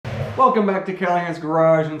Welcome back to Callahan's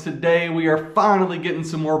Garage, and today we are finally getting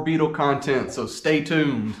some more Beetle content, so stay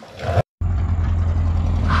tuned. Hey,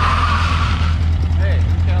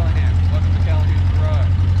 I'm Callahan. Welcome to Callahan's Garage.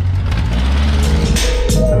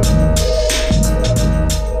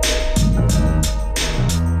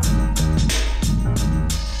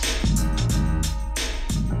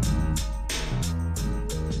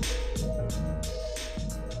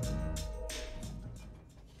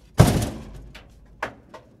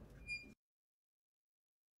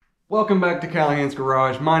 Welcome back to Callahan's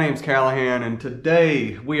Garage. My name's Callahan, and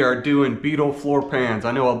today we are doing Beetle floor pans.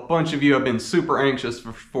 I know a bunch of you have been super anxious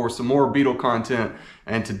for some more Beetle content,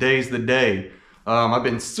 and today's the day. I've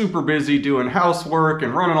been super busy doing housework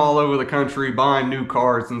and running all over the country, buying new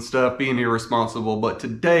cars and stuff, being irresponsible, but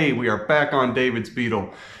today we are back on David's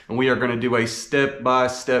Beetle, and we are going to do a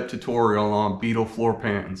step-by-step tutorial on Beetle floor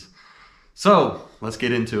pans. So, let's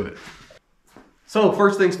get into it. So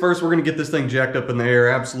first things first, we're going to get this thing jacked up in the air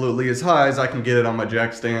absolutely as high as I can get it on my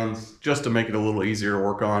jack stands, just to make it a little easier to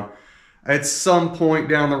work on. At some point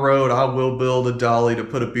down the road, I will build a dolly to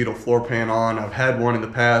put a Beetle floor pan on. I've had one in the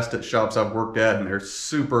past at shops I've worked at, and they're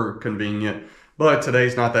super convenient. But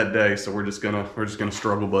today's not that day, so we're just gonna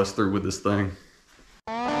struggle bust through with this thing.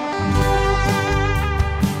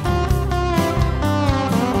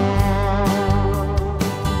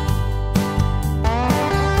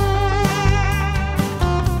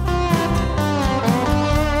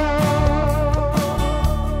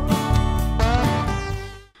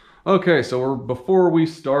 Okay, so before we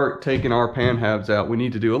start taking our pan halves out, we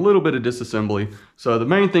need to do a little bit of disassembly. So the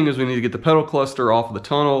main thing is we need to get the pedal cluster off of the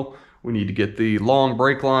tunnel. We need to get the long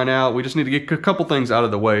brake line out. We just need to get a couple things out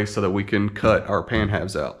of the way so that we can cut our pan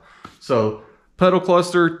halves out. So pedal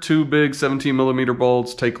cluster, two big 17mm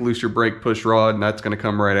bolts, take loose your brake push rod, and that's gonna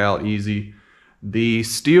come right out easy. The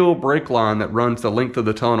steel brake line that runs the length of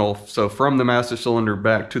the tunnel, so from the master cylinder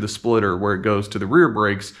back to the splitter where it goes to the rear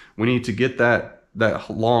brakes, we need to get that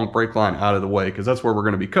long brake line out of the way, because that's where we're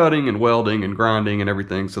going to be cutting and welding and grinding and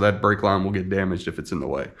everything, so that brake line will get damaged if it's in the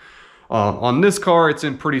way. On this car, it's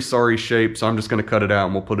in pretty sorry shape, so I'm just going to cut it out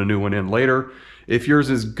and we'll put a new one in later. If yours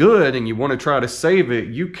is good and you want to try to save it,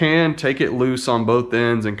 you can take it loose on both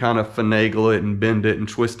ends and kind of finagle it and bend it and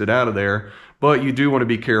twist it out of there. But you do want to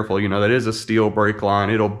be careful. You know, that is a steel brake line.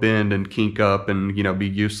 It'll bend and kink up and, you know, be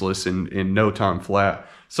useless in no time flat.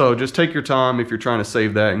 So just take your time if you're trying to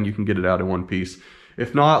save that, and you can get it out in one piece.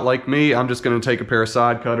 If not, like me, I'm just going to take a pair of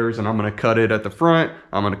side cutters and I'm going to cut it at the front,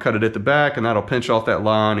 I'm going to cut it at the back, and that'll pinch off that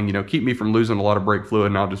line and, you know, keep me from losing a lot of brake fluid,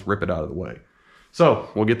 and I'll just rip it out of the way. So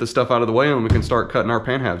we'll get this stuff out of the way and we can start cutting our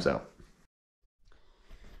pan halves out.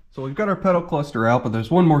 So we've got our pedal cluster out, but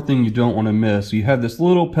there's one more thing you don't want to miss. You have this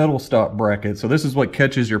little pedal stop bracket. So this is what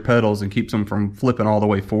catches your pedals and keeps them from flipping all the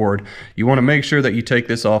way forward. You want to make sure that you take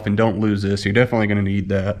this off and don't lose this. You're definitely going to need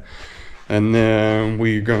that. And then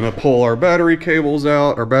we're going to pull our battery cables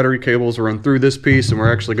out. Our battery cables run through this piece, and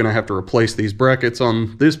we're actually going to have to replace these brackets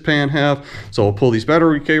on this pan half. So we'll pull these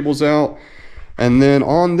battery cables out. And then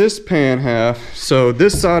on this pan half, so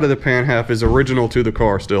this side of the pan half is original to the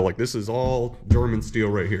car still. Like, this is all German steel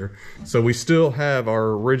right here. So we still have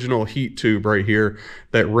our original heat tube right here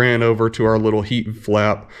that ran over to our little heat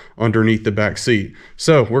flap underneath the back seat.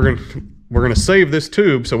 So we're gonna save this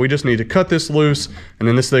tube, so we just need to cut this loose, and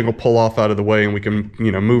then this thing will pull off out of the way, and we can,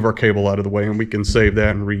 you know, move our cable out of the way, and we can save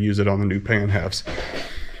that and reuse it on the new pan halves.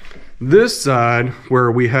 This side,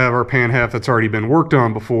 where we have our pan half that's already been worked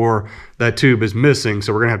on before, that tube is missing,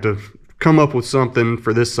 so we're gonna have to come up with something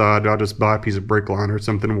for this side. I'll just buy a piece of brake line or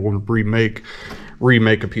something. We'll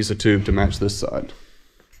remake a piece of tube to match this side.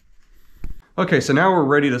 Okay, so now we're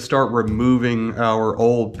ready to start removing our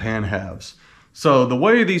old pan halves. So the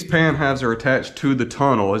way these pan halves are attached to the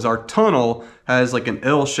tunnel is our tunnel has like an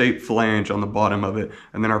L-shaped flange on the bottom of it,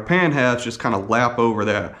 and then our pan halves just kind of lap over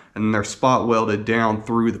that, and they're spot welded down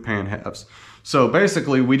through the pan halves. So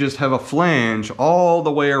basically we just have a flange all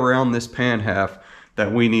the way around this pan half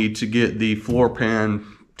that we need to get the floor pan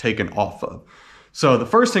taken off of. So the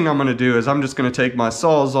first thing I'm going to do is I'm just going to take my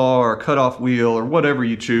Sawzall or cut-off wheel or whatever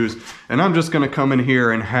you choose, and I'm just going to come in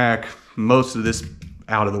here and hack most of this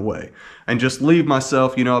out of the way, and just leave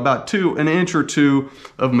myself, you know, about an inch or two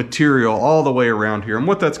of material all the way around here. And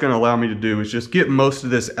what that's going to allow me to do is just get most of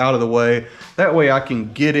this out of the way. That way I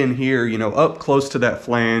can get in here, you know, up close to that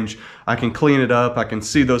flange. I can clean it up, I can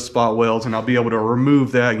see those spot welds, and I'll be able to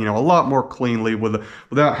remove that, you know, a lot more cleanly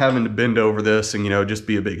without having to bend over this and, you know, just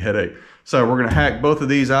be a big headache. So we're going to hack both of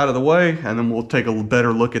these out of the way, and then we'll take a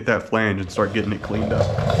better look at that flange and start getting it cleaned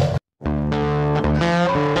up.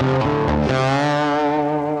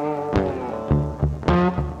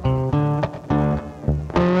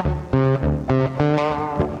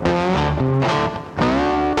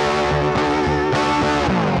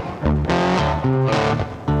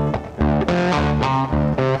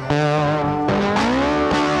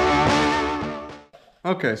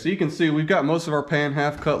 Okay, so you can see we've got most of our pan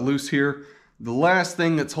half cut loose here. The last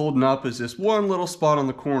thing that's holding up is this one little spot on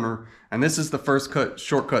the corner, and this is the first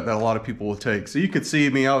shortcut that a lot of people will take. So you could see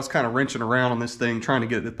me, I was kind of wrenching around on this thing, trying to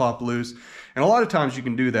get it to pop loose. And a lot of times you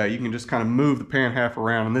can do that. You can just kind of move the pan half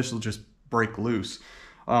around and this will just break loose.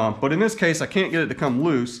 But in this case, I can't get it to come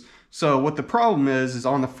loose. So what the problem is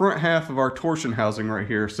on the front half of our torsion housing right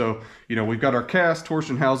here. So, you know, we've got our cast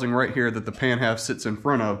torsion housing right here that the pan half sits in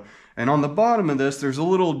front of. And on the bottom of this, there's a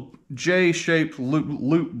little J-shaped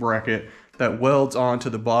loop bracket that welds onto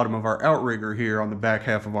the bottom of our outrigger here on the back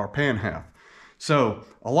half of our pan half. So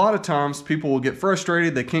a lot of times people will get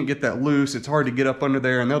frustrated, they can't get that loose, it's hard to get up under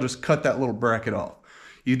there, and they'll just cut that little bracket off.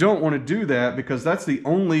 You don't want to do that because that's the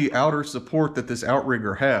only outer support that this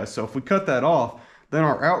outrigger has. So if we cut that off, then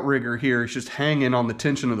our outrigger here is just hanging on the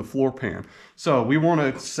tension of the floor pan. So we want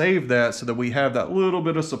to save that so that we have that little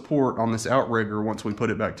bit of support on this outrigger once we put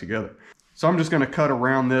it back together. So I'm just going to cut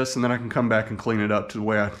around this and then I can come back and clean it up to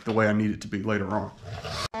the way I need it to be later on.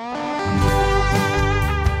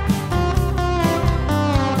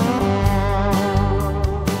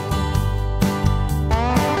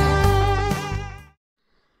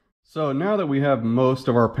 So now that we have most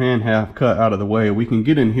of our pan half cut out of the way, we can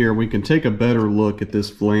get in here, we can take a better look at this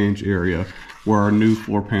flange area where our new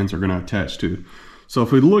floor pans are going to attach to. So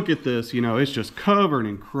if we look at this, you know, it's just covered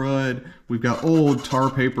in crud. We've got old tar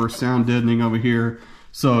paper sound deadening over here.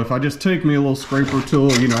 So if I just take me a little scraper tool,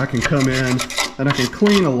 you know, I can come in and I can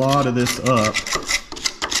clean a lot of this up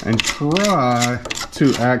and try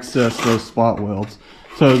to access those spot welds.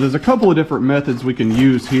 So there's a couple of different methods we can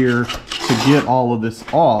use here to get all of this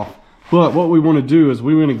off. But what we want to do is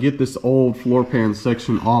we want to get this old floor pan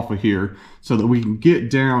section off of here so that we can get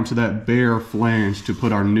down to that bare flange to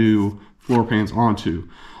put our new floor pans onto.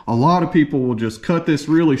 A lot of people will just cut this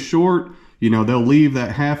really short. You know, they'll leave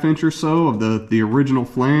that ½ inch or so of the original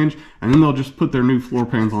flange, and then they'll just put their new floor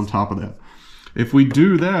pans on top of that. If we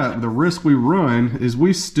do that, the risk we run is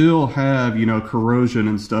we still have, you know, corrosion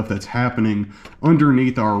and stuff that's happening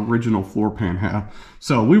underneath our original floor pan half.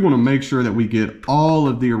 So we want to make sure that we get all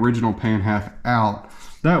of the original pan half out.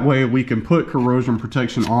 That way we can put corrosion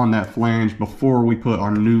protection on that flange before we put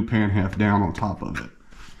our new pan half down on top of it.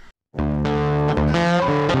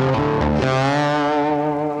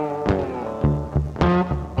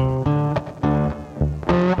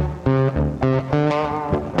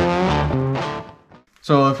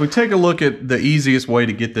 So if we take a look at the easiest way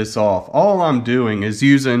to get this off, all I'm doing is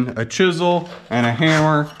using a chisel and a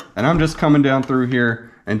hammer, and I'm just coming down through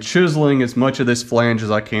here and chiseling as much of this flange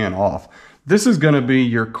as I can off. This is going to be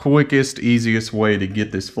your quickest, easiest way to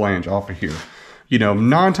get this flange off of here. You know,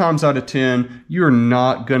 9 times out of 10, you're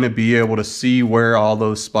not going to be able to see where all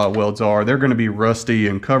those spot welds are. They're going to be rusty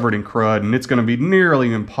and covered in crud, and it's going to be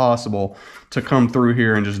nearly impossible to come through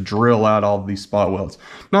here and just drill out all of these spot welds.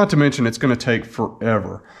 Not to mention, it's going to take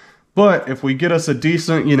forever. But if we get us a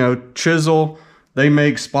decent, you know, chisel, they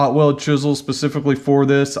make spot weld chisels specifically for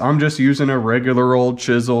this. I'm just using a regular old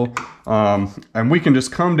chisel, and we can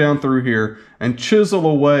just come down through here and chisel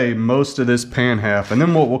away most of this pan half. And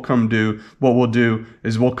then what we'll do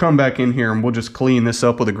is we'll come back in here and we'll just clean this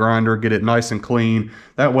up with a grinder, get it nice and clean.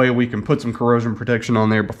 That way we can put some corrosion protection on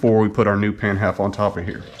there before we put our new pan half on top of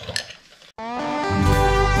here.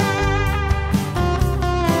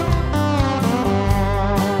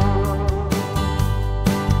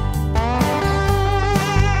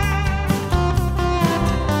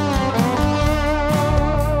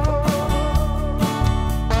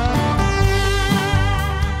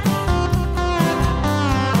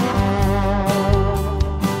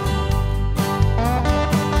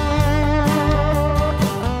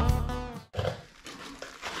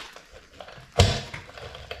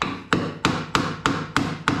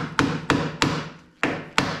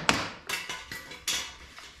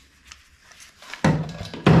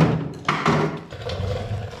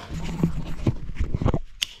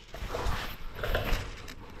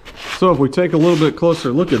 So if we take a little bit closer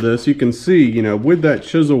look at this, you can see, you know, with that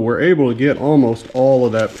chisel, we're able to get almost all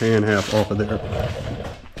of that pan half off of there.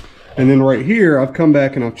 And then right here, I've come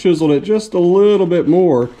back and I've chiseled it just a little bit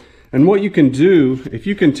more. And what you can do, if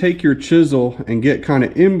you can take your chisel and get kind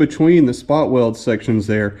of in between the spot weld sections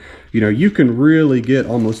there, you know, you can really get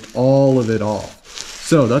almost all of it off.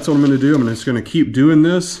 So that's what I'm going to do. I'm just going to keep doing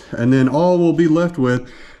this, and then all we'll be left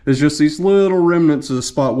with is just these little remnants of the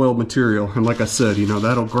spot weld material. And like I said, you know,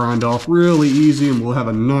 that'll grind off really easy and we'll have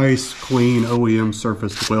a nice clean OEM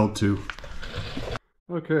surface to weld to.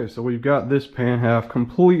 Okay, so we've got this pan half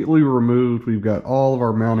completely removed. We've got all of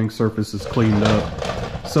our mounting surfaces cleaned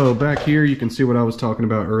up. So back here you can see what I was talking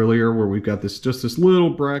about earlier, where we've got this little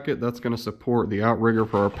bracket that's going to support the outrigger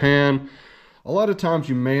for our pan. A lot of times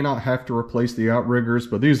you may not have to replace the outriggers,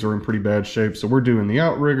 but these are in pretty bad shape, so we're doing the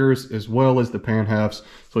outriggers as well as the pan halves.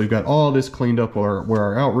 So we've got all this cleaned up where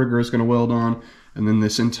our outrigger is going to weld on, and then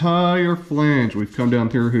this entire flange, we've come down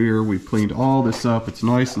through here, we've cleaned all this up. It's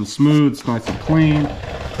nice and smooth, it's nice and clean.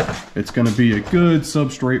 It's going to be a good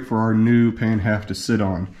substrate for our new pan half to sit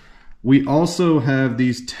on. We also have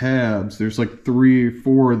these tabs. There's like 3 or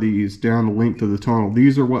 4 of these down the length of the tunnel.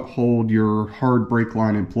 These are what hold your hard brake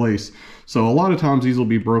line in place. So a lot of times these will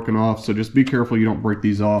be broken off, so just be careful you don't break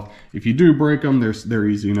these off. If you do break them, they're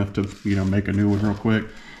easy enough to, you know, make a new one real quick.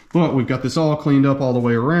 But we've got this all cleaned up all the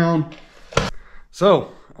way around.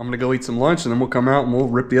 So I'm gonna go eat some lunch and then we'll come out and we'll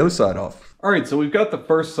rip the other side off. All right, so we've got the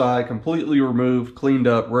first side completely removed, cleaned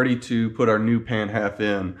up, ready to put our new pan half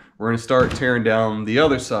in. We're gonna start tearing down the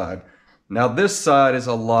other side. Now this side is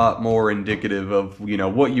a lot more indicative of, you know,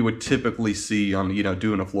 what you would typically see on, you know,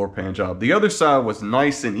 doing a floor pan job. The other side was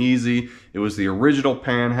nice and easy. It was the original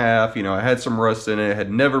pan half, you know, it had some rust in it,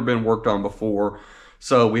 had never been worked on before.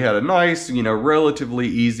 So we had a nice, you know, relatively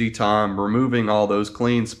easy time removing all those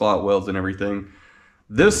clean spot welds and everything.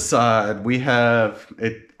 This side, we have,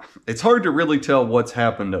 it's hard to really tell what's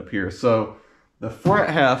happened up here. So the front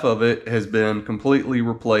half of it has been completely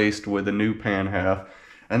replaced with a new pan half.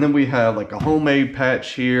 And then we have like a homemade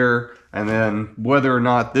patch here. And then whether or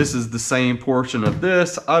not this is the same portion of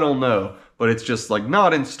this, I don't know. But it's just like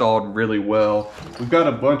not installed really well. We've got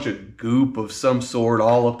a bunch of goop of some sort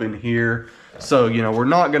all up in here. So, you know, we're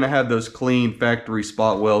not going to have those clean factory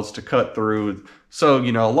spot welds to cut through. So,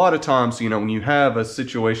 you know, a lot of times, you know, when you have a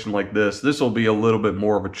situation like this will be a little bit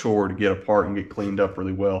more of a chore to get apart and get cleaned up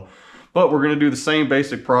really well. But we're going to do the same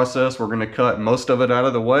basic process. We're going to cut most of it out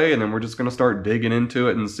of the way, and then we're just going to start digging into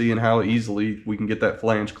it and seeing how easily we can get that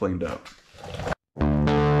flange cleaned up.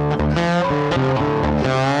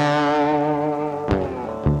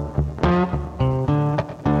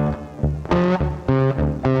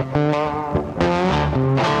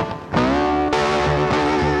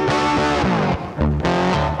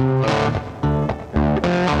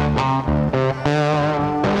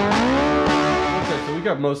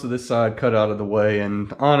 Most of this side cut out of the way,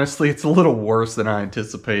 and honestly it's a little worse than I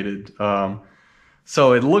anticipated.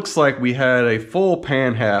 So it looks like we had a full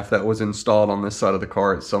pan half that was installed on this side of the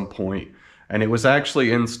car at some point, and it was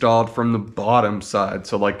actually installed from the bottom side.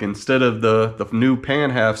 So like instead of the new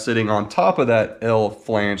pan half sitting on top of that L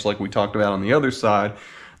flange like we talked about on the other side,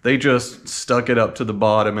 they just stuck it up to the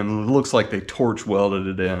bottom, and it looks like they torch welded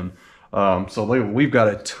it in. So we've got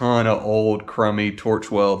a ton of old crummy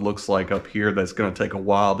torch weld, looks like, up here that's going to take a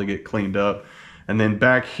while to get cleaned up. And then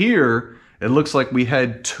back here, it looks like we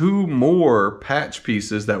had 2 more patch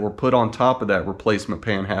pieces that were put on top of that replacement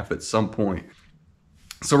pan half at some point.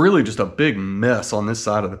 So really just a big mess on this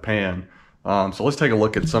side of the pan. So let's take a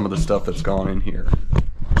look at some of the stuff that's gone in here.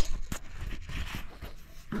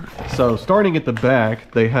 So starting at the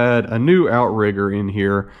back, they had a new outrigger in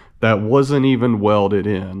here that wasn't even welded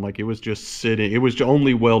in. Like it was just sitting, it was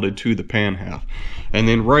only welded to the pan half. And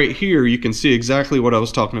then right here, you can see exactly what I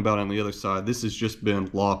was talking about on the other side. This has just been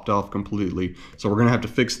lopped off completely. So we're gonna have to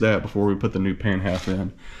fix that before we put the new pan half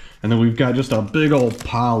in. And then we've got just a big old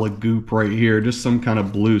pile of goop right here, just some kind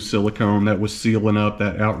of blue silicone that was sealing up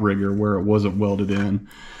that outrigger where it wasn't welded in.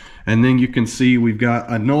 And then you can see we've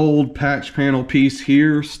got an old patch panel piece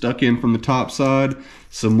here stuck in from the top side,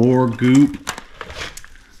 some more goop,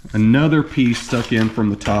 another piece stuck in from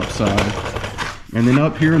the top side, and then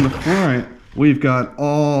up here in the front we've got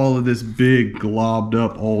all of this big globbed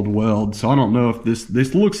up old weld. So I don't know if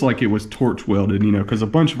this looks like it was torch welded, you know, because a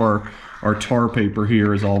bunch of our tar paper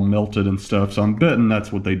here is all melted and stuff. So I'm betting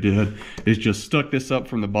that's what they did, is just stuck this up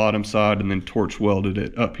from the bottom side and then torch welded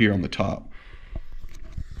it up here on the top.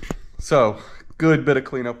 So good bit of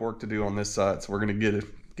cleanup work to do on this side, so we're gonna get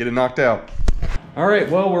it knocked out. All right,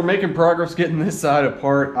 well, we're making progress getting this side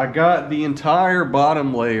apart. I got the entire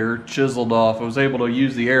bottom layer chiseled off. I was able to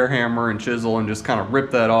use the air hammer and chisel and just kind of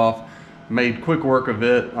rip that off. Made quick work of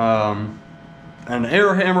it. An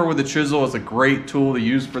air hammer with a chisel is a great tool to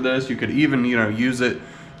use for this. You could even, you know, use it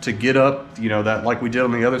to get up, you know, that like we did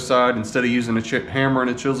on the other side. Instead of using a hammer and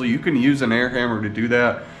a chisel, you can use an air hammer to do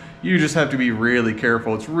that. You just have to be really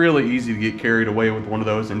careful. It's really easy to get carried away with one of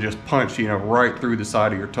those and just punch, you know, right through the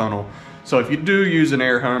side of your tunnel. So if you do use an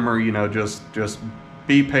air hammer, you know, just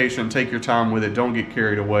be patient, take your time with it, don't get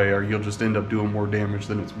carried away, or you'll just end up doing more damage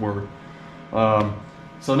than it's worth.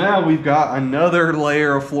 So now we've got another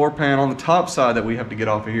layer of floor pan on the top side that we have to get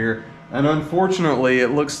off of here. And unfortunately, it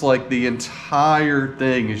looks like the entire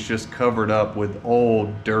thing is just covered up with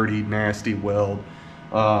old, dirty, nasty weld.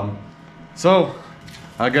 So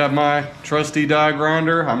I got my trusty die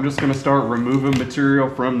grinder. I'm just gonna start removing material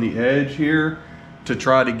from the edge here to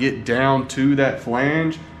try to get down to that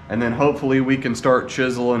flange, and then hopefully we can start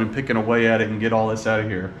chiseling and picking away at it and get all this out of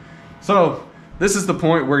here. So this is the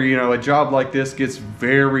point where, you know, a job like this gets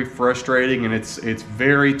very frustrating, and it's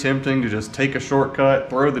very tempting to just take a shortcut,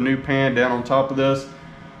 throw the new pan down on top of this,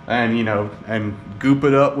 and, you know, and goop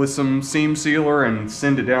it up with some seam sealer and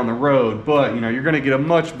send it down the road. But, you know, you're going to get a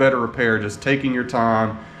much better repair just taking your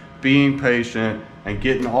time, being patient, and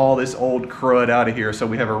getting all this old crud out of here so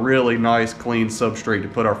we have a really nice clean substrate to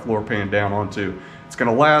put our floor pan down onto. It's going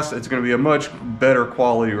to last. It's going to be a much better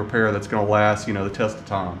quality repair that's going to last, you know, the test of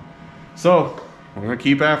time. So we're going to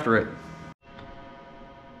keep after it.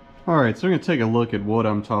 Alright, so we're going to take a look at what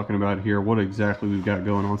I'm talking about here, what exactly we've got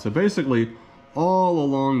going on. So basically, all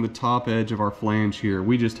along the top edge of our flange here,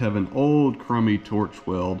 we just have an old crummy torch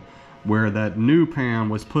weld where that new pan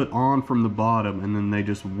was put on from the bottom, and then they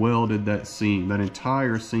just welded that seam, that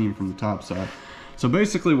entire seam from the top side. So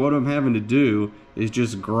basically what I'm having to do is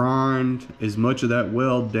just grind as much of that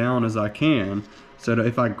weld down as I can, so that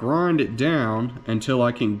if I grind it down until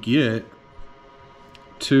I can get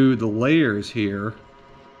to the layers here,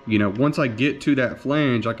 you know, once I get to that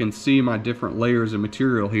flange, I can see my different layers of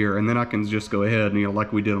material here, and then I can just go ahead and, you know,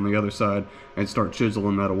 like we did on the other side, and start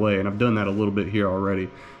chiseling that away. And I've done that a little bit here already.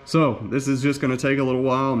 So this is just going to take a little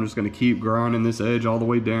while. I'm just going to keep grinding this edge all the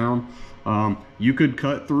way down. You could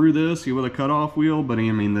cut through this with a cutoff wheel, but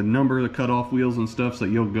I mean, the number of the cutoff wheels and stuff that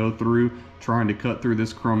you'll go through trying to cut through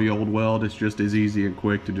this crummy old weld, it's just as easy and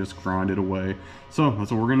quick to just grind it away. So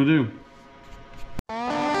that's what we're going to do.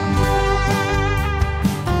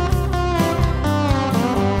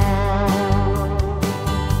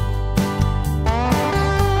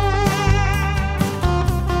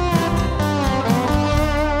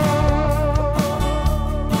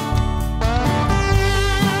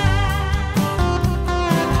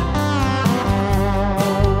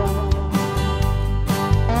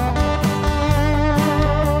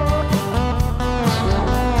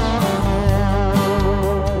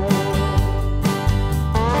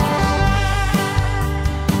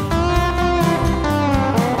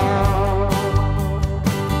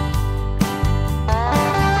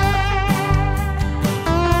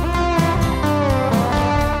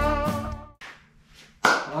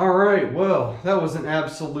 Well, that was an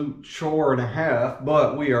absolute chore and a half,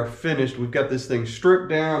 but we are finished. We've got this thing stripped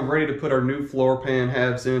down, ready to put our new floor pan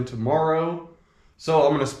halves in tomorrow. So I'm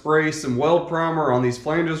going to spray some weld primer on these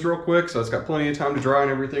flanges real quick, so it's got plenty of time to dry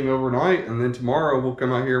and everything overnight, and then tomorrow we'll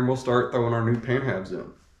come out here and we'll start throwing our new pan halves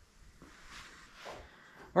in.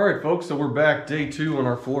 Alright folks, so we're back day 2 on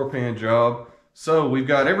our floor pan job. So we've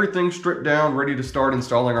got everything stripped down, ready to start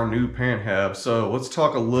installing our new pan halves. So let's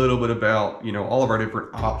talk a little bit about, you know, all of our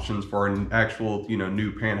different options for an actual, you know,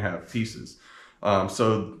 new pan half pieces.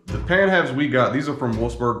 So the pan halves we got, these are from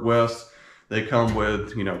Wolfsburg West. They come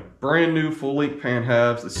with, you know, brand new full length pan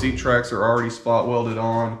halves. The seat tracks are already spot welded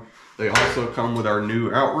on. They also come with our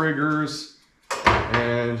new outriggers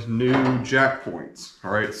and new jack points.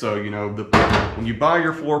 All right, so you know, when you buy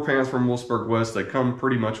your floor pans from Wolfsburg West, they come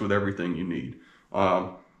pretty much with everything you need.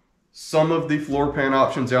 Some of the floor pan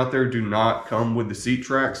options out there do not come with the seat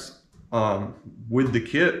tracks with the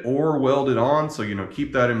kit or welded on, so you know,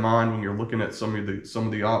 keep that in mind when you're looking at some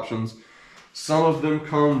of the options. Some of them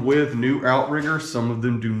come with new outriggers, some of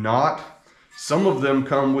them do not. Some of them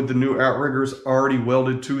come with the new outriggers already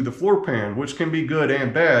welded to the floor pan, which can be good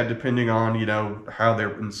and bad depending on, you know, how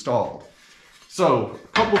they're installed. So a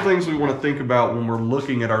couple things we want to think about when we're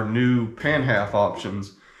looking at our new pan half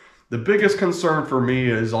options. The biggest concern for me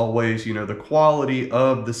is always, you know, the quality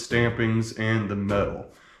of the stampings and the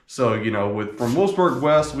metal. So, you know, from Wolfsburg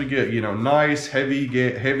West, we get, you know, nice heavy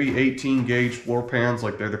 18 gauge floor pans,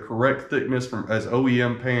 like they're the correct thickness as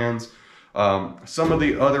OEM pans. Some of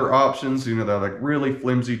the other options, you know, they're like really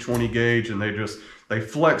flimsy 20 gauge, and they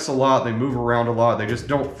flex a lot, they move around a lot, they just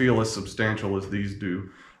don't feel as substantial as these do.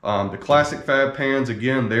 The classic fab pans,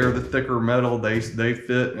 again, they're the thicker metal, they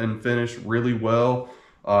fit and finish really well.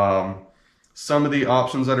 Some of the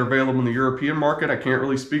options that are available in the European market I can't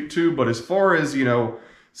really speak to, but as far as, you know,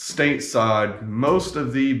 stateside, most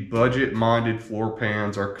of the budget-minded floor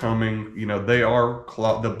pans are coming, you know, they are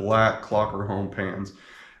the black Clocker home pans.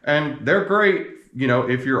 And they're great, you know,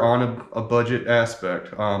 if you're on a budget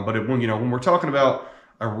aspect. But when we're talking about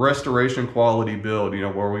a restoration quality build, you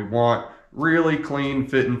know, where we want really clean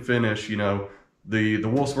fit and finish, you know, the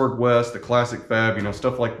Wolfsburg West, the Classic Fab, you know,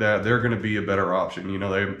 stuff like that, they're going to be a better option. You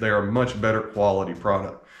know, they are a much better quality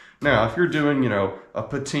product. Now, if you're doing, you know, a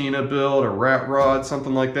patina build, a rat rod,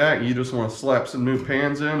 something like that, you just want to slap some new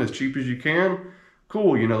pans in as cheap as you can,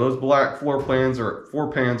 cool. You know, those black floor pans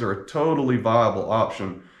are a totally viable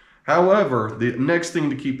option. However, the next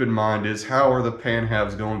thing to keep in mind is how are the pan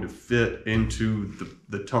halves going to fit into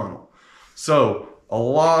the tunnel. So a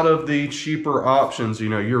lot of the cheaper options, you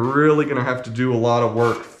know, you're really going to have to do a lot of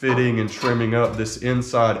work fitting and trimming up this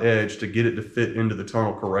inside edge to get it to fit into the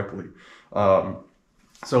tunnel correctly.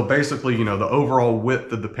 So basically, you know, the overall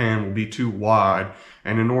width of the pan will be too wide.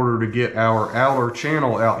 And in order to get our outer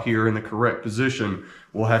channel out here in the correct position,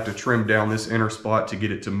 we'll have to trim down this inner spot to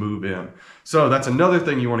get it to move in. So that's another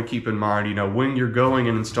thing you want to keep in mind. You know, when you're going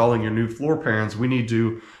and installing your new floor pans, we need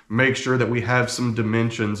to make sure that we have some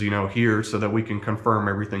dimensions, you know, here so that we can confirm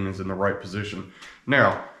everything is in the right position.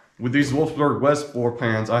 Now, with these Wolfsburg West floor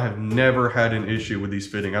pans, I have never had an issue with these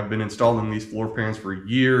fitting. I've been installing these floor pans for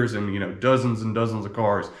years and, you know, dozens and dozens of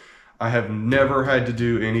cars. I have never had to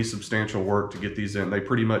do any substantial work to get these in. They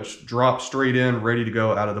pretty much drop straight in, ready to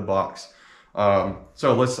go out of the box.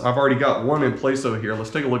 So I've already got one in place over here.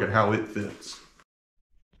 Let's take a look at how it fits.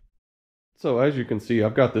 So as you can see,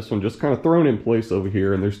 I've got this one just kind of thrown in place over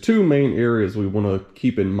here, and there's two main areas we want to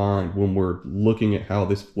keep in mind when we're looking at how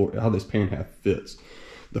this pan half fits.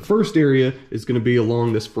 The first area is going to be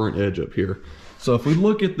along this front edge up here. So if we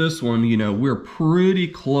look at this one, you know, we're pretty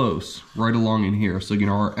close right along in here. So, you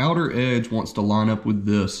know, our outer edge wants to line up with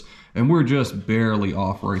this, and we're just barely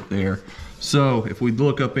off right there. So if we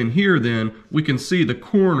look up in here, then we can see the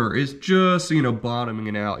corner is just, you know, bottoming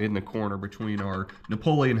it out in the corner between our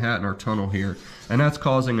Napoleon hat and our tunnel here. And that's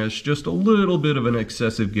causing us just a little bit of an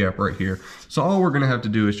excessive gap right here. So all we're going to have to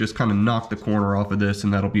do is just kind of knock the corner off of this,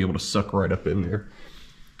 and that'll be able to suck right up in there.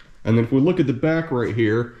 And then if we look at the back right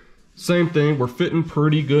here, same thing, we're fitting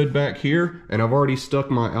pretty good back here, and I've already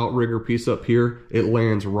stuck my outrigger piece up here. It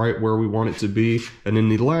lands right where we want it to be. And then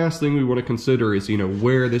the last thing we want to consider is, you know,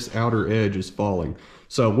 where this outer edge is falling.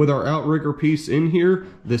 So with our outrigger piece in here,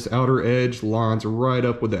 this outer edge lines right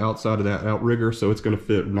up with the outside of that outrigger, so it's going to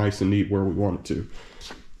fit nice and neat where we want it to.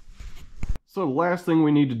 So the last thing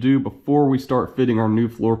we need to do before we start fitting our new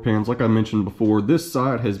floor pans, like I mentioned before, this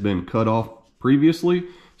side has been cut off previously.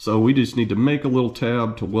 So we just need to make a little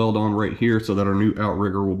tab to weld on right here so that our new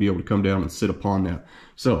outrigger will be able to come down and sit upon that.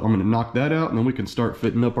 So I'm going to knock that out, and then we can start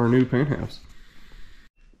fitting up our new pan halves.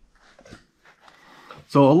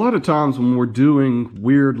 So a lot of times when we're doing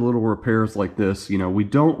weird little repairs like this, you know, we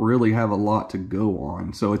don't really have a lot to go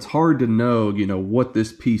on. So it's hard to know, you know, what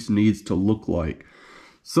this piece needs to look like.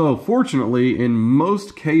 So fortunately, in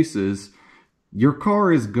most cases, your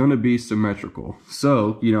car is going to be symmetrical.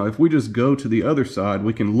 So, you know, if we just go to the other side,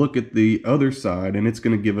 we can look at the other side, and it's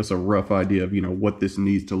going to give us a rough idea of, you know, what this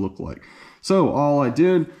needs to look like. So all I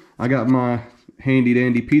did, I got my handy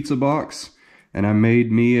dandy pizza box, and I made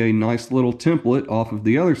me a nice little template off of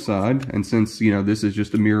the other side. And since, you know, this is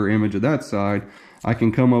just a mirror image of that side, I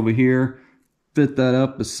can come over here, fit that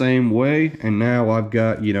up the same way, and now I've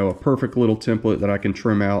got, you know, a perfect little template that I can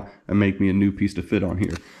trim out and make me a new piece to fit on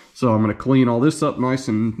here. So I'm going to clean all this up nice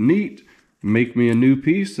and neat, make me a new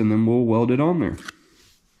piece, and then we'll weld it on there.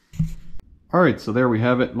 Alright, so there we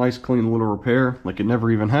have it. Nice clean little repair, like it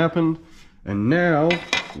never even happened. And now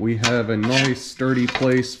we have a nice sturdy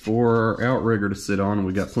place for our outrigger to sit on.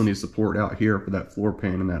 We got plenty of support out here for that floor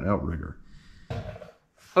pan and that outrigger.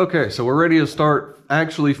 Okay, so we're ready to start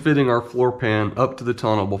actually fitting our floor pan up to the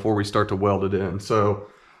tunnel before we start to weld it in. So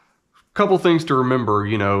couple things to remember,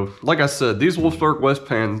 you know, like I said, these Wolfsburg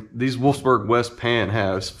West pan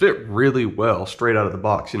halves fit really well straight out of the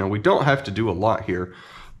box. You know, we don't have to do a lot here,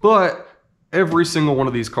 but every single one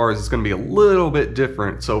of these cars is going to be a little bit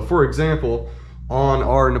different. So for example, on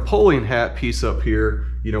our Napoleon hat piece up here,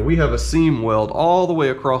 you know, we have a seam weld all the way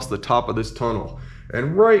across the top of this tunnel.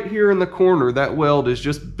 And right here in the corner, that weld is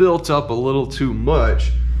just built up a little too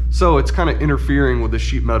much. So it's kind of interfering with the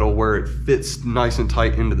sheet metal where it fits nice and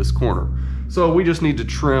tight into this corner. So we just need to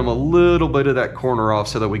trim a little bit of that corner off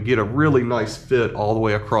so that we get a really nice fit all the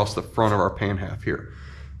way across the front of our pan half here.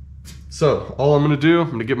 So all I'm going to do, I'm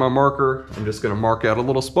going to get my marker, I'm just going to mark out a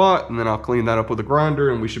little spot, and then I'll clean that up with a grinder,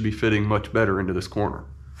 and we should be fitting much better into this corner.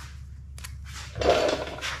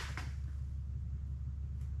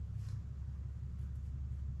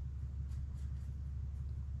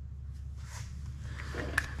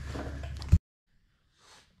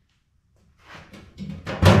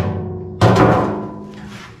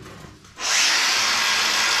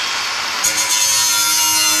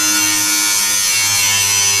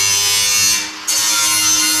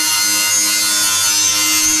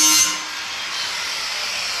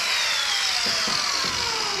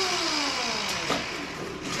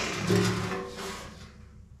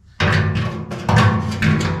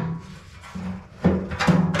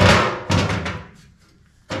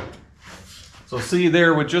 So see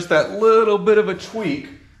there, with just that little bit of a tweak,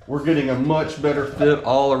 we're getting a much better fit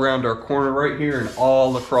all around our corner right here and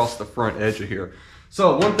all across the front edge of here.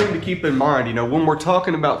 So one thing to keep in mind, you know, when we're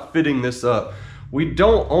talking about fitting this up, we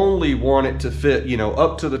don't only want it to fit, you know,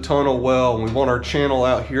 up to the tunnel well, and we want our channel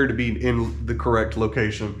out here to be in the correct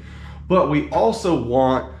location, but we also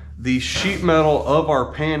want the sheet metal of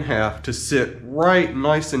our pan half to sit right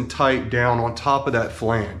nice and tight down on top of that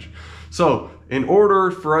flange. So in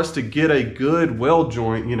order for us to get a good weld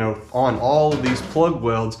joint, you know, on all of these plug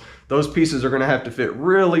welds, those pieces are going to have to fit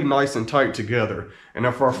really nice and tight together. And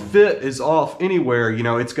if our fit is off anywhere, you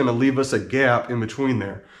know, it's going to leave us a gap in between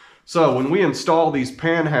there. So when we install these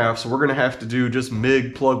pan halves, we're going to have to do just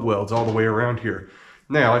MIG plug welds all the way around here.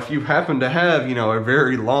 Now, if you happen to have, you know, a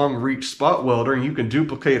very long reach spot welder and you can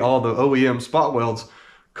duplicate all the OEM spot welds,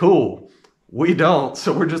 cool. We don't,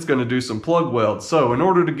 so we're just going to do some plug welds. So in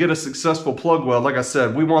order to get a successful plug weld, like I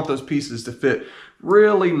said, we want those pieces to fit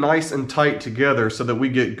really nice and tight together so that we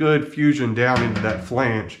get good fusion down into that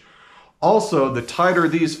flange. Also, the tighter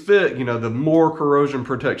these fit, you know, the more corrosion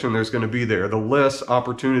protection there's going to be there, the less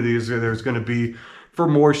opportunities there's going to be for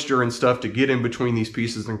moisture and stuff to get in between these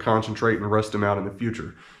pieces and concentrate and rust them out in the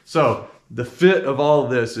future. So the fit of all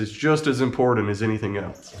of this is just as important as anything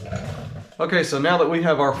else. Okay, so now that we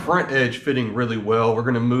have our front edge fitting really well, we're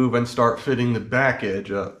going to move and start fitting the back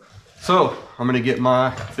edge up. So I'm going to get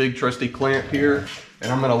my big trusty clamp here,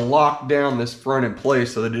 and I'm going to lock down this front in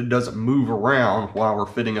place so that it doesn't move around while we're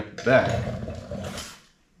fitting up the back.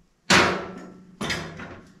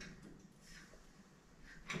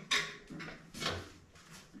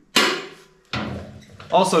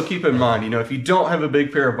 Also keep in mind, you know, if you don't have a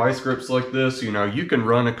big pair of vice grips like this, you know, you can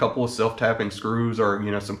run a couple of self-tapping screws or,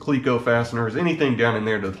 you know, some Cleco fasteners, anything down in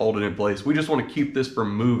there to hold it in place. We just want to keep this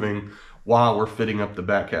from moving while we're fitting up the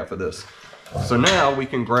back half of this. So now we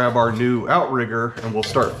can grab our new outrigger and we'll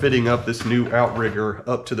start fitting up this new outrigger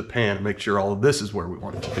up to the pan and make sure all of this is where we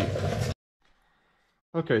want it to be.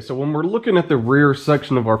 Okay, so when we're looking at the rear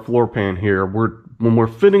section of our floor pan here, when we're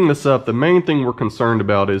fitting this up, the main thing we're concerned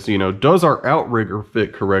about is, you know, does our outrigger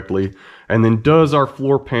fit correctly? And then does our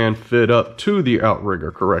floor pan fit up to the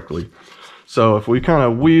outrigger correctly? So if we kind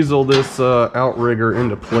of weasel this outrigger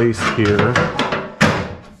into place here,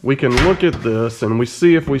 we can look at this and we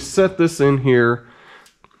see if we set this in here,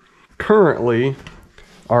 currently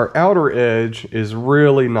our outer edge is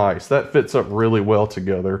really nice. That fits up really well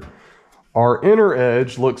together. Our inner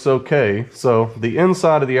edge looks okay, so the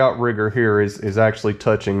inside of the outrigger here is actually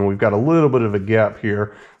touching, and we've got a little bit of a gap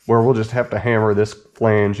here where we'll just have to hammer this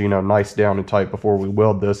flange, you know, nice down and tight before we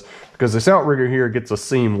weld this, because this outrigger here gets a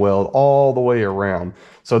seam weld all the way around.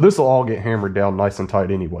 So this will all get hammered down nice and tight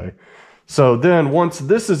anyway. So then once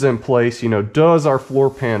this is in place, you know, does our floor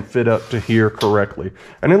pan fit up to here correctly?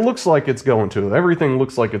 And it looks like it's going to. Everything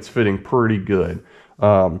looks like it's fitting pretty good.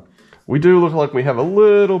 We do look like we have a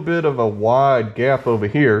little bit of a wide gap over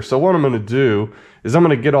here. So what I'm going to do is I'm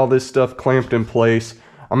going to get all this stuff clamped in place.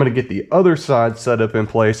 I'm going to get the other side set up in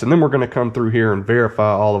place, and then we're going to come through here and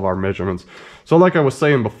verify all of our measurements. So like I was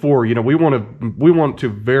saying before, you know, we want to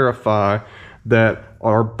verify that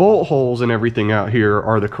our bolt holes and everything out here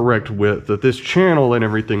are the correct width, that this channel and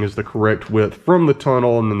everything is the correct width from the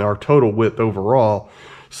tunnel and then our total width overall,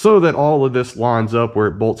 so that all of this lines up where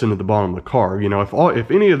it bolts into the bottom of the car. You know,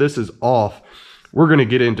 if any of this is off, we're going to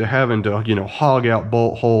get into having to, you know, hog out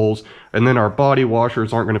bolt holes, and then our body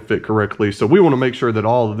washers aren't going to fit correctly. So we want to make sure that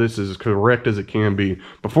all of this is as correct as it can be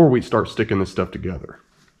before we start sticking this stuff together.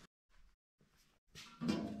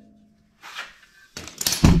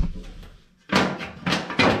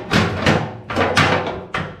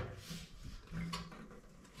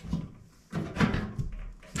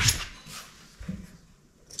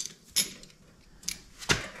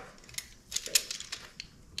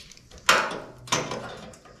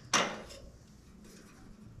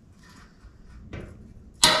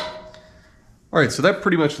 All right, so that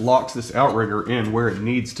pretty much locks this outrigger in where it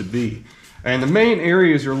needs to be. And the main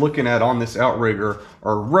areas you're looking at on this outrigger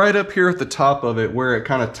are right up here at the top of it, where it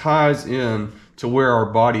kind of ties in to where our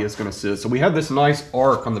body is going to sit. So we have this nice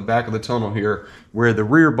arc on the back of the tunnel here where the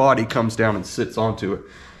rear body comes down and sits onto it.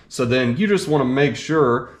 So then you just want to make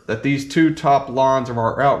sure that these two top lines of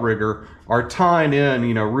our outrigger are tying in,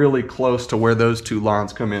 you know, really close to where those two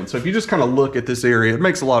lines come in. So if you just kind of look at this area, it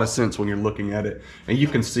makes a lot of sense when you're looking at it, and you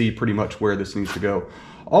can see pretty much where this needs to go.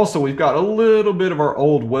 Also, we've got a little bit of our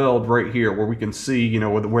old weld right here where we can see, you know,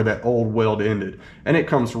 where that old weld ended. And it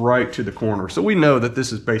comes right to the corner. So we know that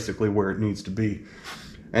this is basically where it needs to be.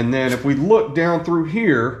 And then if we look down through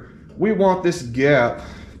here, we want this gap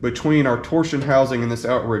between our torsion housing and this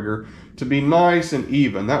outrigger to be nice and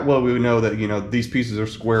even. That way we know that, you know, these pieces are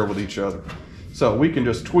square with each other. So we can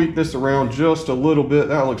just tweak this around just a little bit.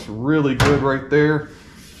 That looks really good right there.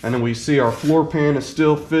 And then we see our floor pan is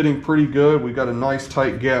still fitting pretty good. We've got a nice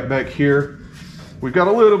tight gap back here. We've got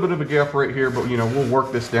a little bit of a gap right here, but you know, we'll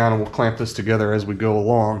work this down and we'll clamp this together as we go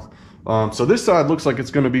along. So this side looks like it's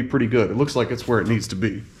going to be pretty good. It looks like it's where it needs to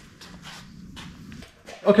be.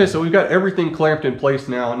 Okay, so we've got everything clamped in place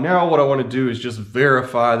now. Now what I want to do is just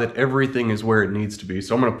verify that everything is where it needs to be.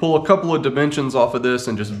 So I'm going to pull a couple of dimensions off of this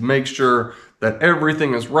and just make sure that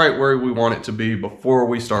everything is right where we want it to be before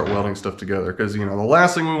we start welding stuff together. Because, you know, the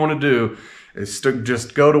last thing we want to do is to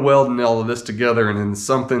just go to welding all of this together and then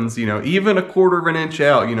something's, you know, even a 1/4 of an inch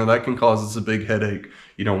out, you know, that can cause us a big headache,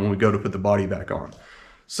 you know, when we go to put the body back on.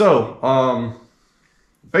 So,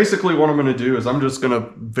 basically what I'm going to do is I'm just going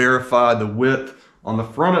to verify the width on the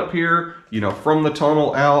front up here, you know, from the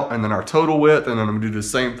tunnel out, and then our total width, and then I'm going to do the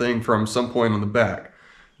same thing from some point on the back.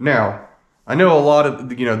 Now, I know a lot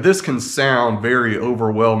of, you know, this can sound very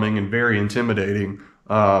overwhelming and very intimidating.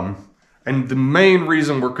 And the main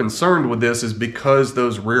reason we're concerned with this is because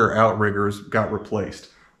those rear outriggers got replaced.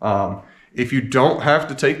 If you don't have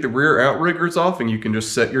to take the rear outriggers off and you can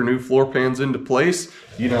just set your new floor pans into place,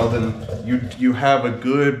 you know, then you have a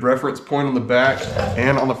good reference point on the back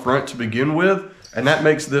and on the front to begin with. And that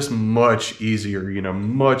makes this much easier, you know,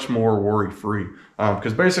 much more worry-free.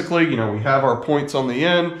 Because basically, you know, we have our points on the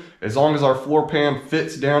end. As long as our floor pan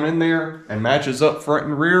fits down in there and matches up front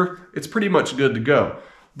and rear, it's pretty much good to go.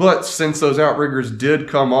 But since those outriggers did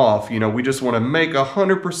come off, you know, we just want to make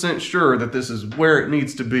 100% sure that this is where it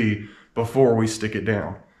needs to be before we stick it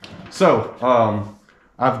down. So,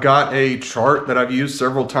 I've got a chart that I've used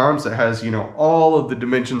several times that has, you know, all of the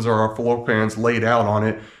dimensions of our floor pans laid out on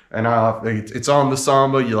it. And it's on the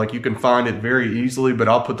Samba. You can find it very easily, but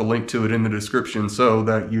I'll put the link to it in the description so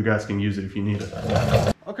that you guys can use it if you need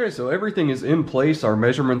it. Okay, so everything is in place. Our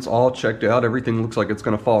measurements all checked out. Everything looks like it's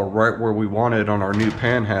going to fall right where we want it on our new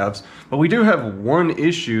pan halves. But we do have one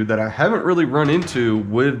issue that I haven't really run into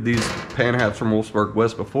with these pan halves from Wolfsburg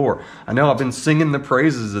West before. I know I've been singing the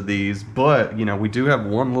praises of these, but you know, we do have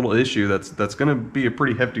one little issue that's going to be a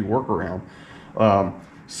pretty hefty workaround.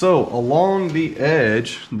 So along the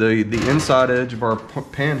edge, the inside edge of our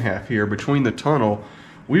pan half here between the tunnel,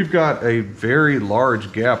 we've got a very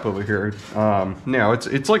large gap over here. Now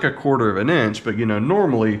it's like 1/4 of an inch, but you know,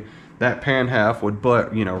 normally that pan half would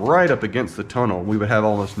butt, you know, right up against the tunnel. We would have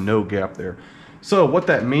almost no gap there. So what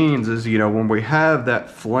that means is, you know, when we have that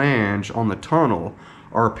flange on the tunnel,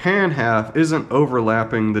 our pan half isn't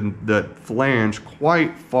overlapping the flange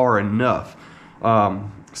quite far enough.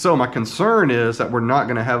 So my concern is that we're not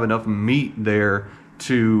going to have enough meat there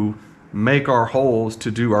to make our holes to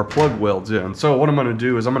do our plug welds in. So what I'm going to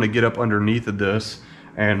do is I'm going to get up underneath of this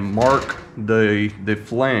and mark the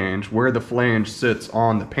flange, where the flange sits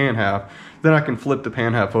on the pan half. Then I can flip the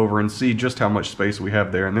pan half over and see just how much space we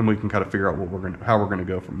have there, and then we can kind of figure out how we're going to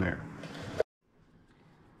go from there.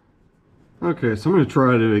 Okay, so I'm going to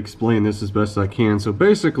try to explain this as best I can. So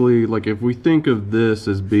basically, like, if we think of this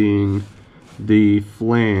as being the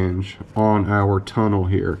flange on our tunnel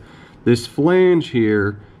here, this flange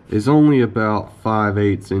here is only about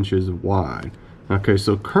 5/8 inches wide. Okay,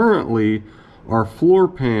 so currently our floor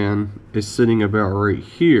pan is sitting about right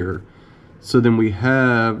here. So then we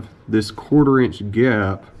have this 1/4 inch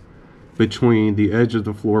gap between the edge of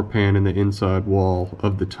the floor pan and the inside wall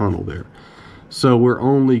of the tunnel there. So we're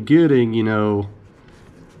only getting, you know,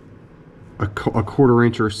 a 1/4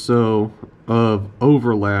 inch or so of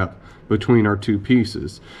overlap between our two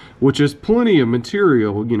pieces, which is plenty of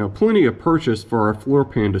material, you know, plenty of purchase for our floor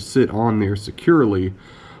pan to sit on there securely.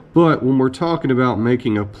 But when we're talking about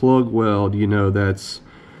making a plug weld, you know, that's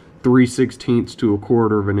 3/16 to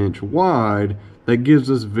 1/4 of an inch wide, that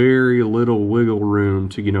gives us very little wiggle room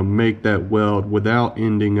to, you know, make that weld without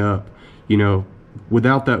ending up, you know,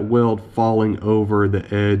 without that weld falling over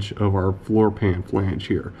the edge of our floor pan flange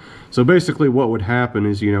here. So basically what would happen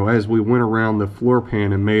is, you know, as we went around the floor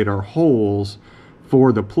pan and made our holes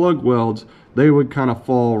for the plug welds, they would kind of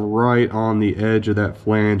fall right on the edge of that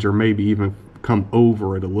flange, or maybe even come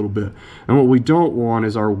over it a little bit. And what we don't want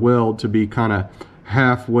is our weld to be kind of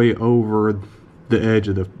halfway over the edge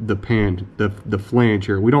of the pan, the flange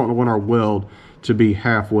here. We don't want our weld to be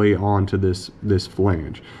halfway onto this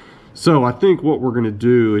flange. So I think what we're going to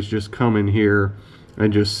do is just come in here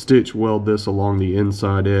and just stitch weld this along the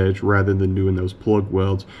inside edge rather than doing those plug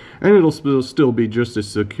welds. And it'll still be just as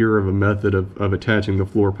secure of a method of attaching the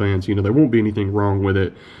floor pans. You know, there won't be anything wrong with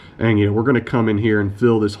it. And, you know, we're going to come in here and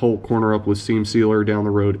fill this whole corner up with seam sealer down the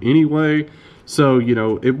road anyway. So, you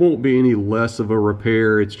know, it won't be any less of a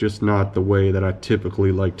repair. It's just not the way that I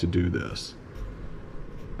typically like to do this.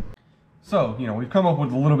 So, you know, we've come up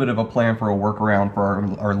with a little bit of a plan for a workaround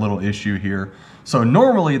for our little issue here. So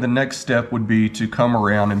normally the next step would be to come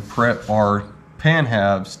around and prep our pan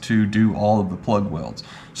halves to do all of the plug welds.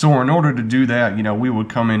 So in order to do that, you know, we would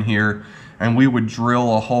come in here and we would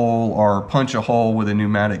drill a hole or punch a hole with a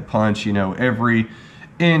pneumatic punch, you know, every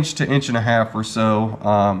inch to inch and a half or so.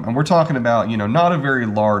 And we're talking about, you know, not a very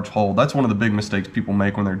large hole. That's one of the big mistakes people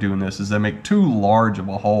make when they're doing this, is they make too large of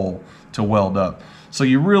a hole to weld up. So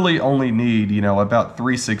you really only need, you know, about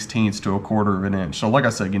 3/16 to 1/4 of an inch. So like I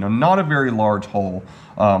said, you know, not a very large hole.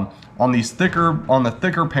 On the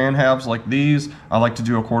thicker pan halves like these, I like to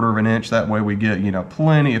do 1/4 of an inch. That way we get, you know,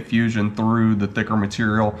 plenty of fusion through the thicker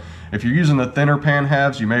material. If you're using the thinner pan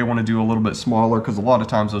halves, you may want to do a little bit smaller, because a lot of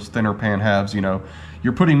times those thinner pan halves, you know,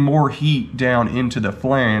 you're putting more heat down into the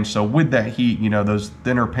flange. So with that heat, you know,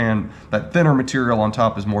 that thinner material on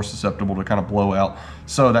top is more susceptible to kind of blow out.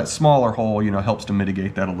 So that smaller hole, you know, helps to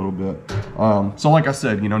mitigate that a little bit. So like I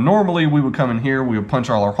said, you know, normally we would come in here, we would punch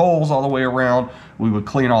all our holes all the way around, we would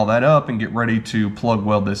clean all that up and get ready to plug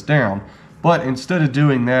weld this down. But instead of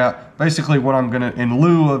doing that, basically what I'm gonna, in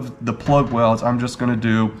lieu of the plug welds, I'm just gonna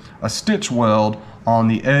do a stitch weld on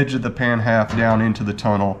the edge of the pan half down into the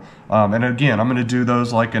tunnel. And again, I'm gonna do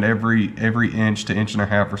those like at every inch to inch and a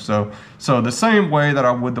half or so. So the same way that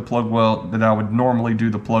I would the plug weld, that I would normally do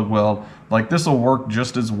the plug weld, like this will work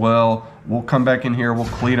just as well. We'll come back in here, we'll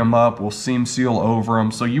clean them up, we'll seam seal over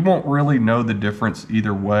them. So you won't really know the difference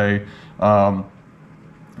either way.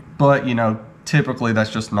 But you know, typically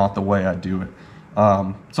that's just not the way I do it.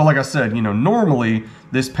 So like I said, you know, normally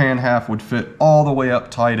this pan half would fit all the way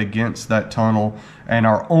up tight against that tunnel, and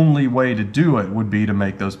our only way to do it would be to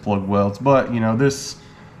make those plug welds. But you know,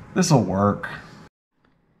 this'll work.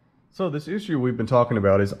 So this issue we've been talking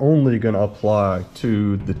about is only going to apply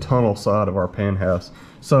to the tunnel side of our pan halves.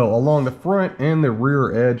 So along the front and the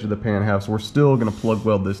rear edge of the pan halves, we're still going to plug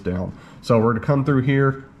weld this down. So we're going to come through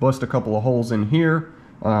here, bust a couple of holes in here,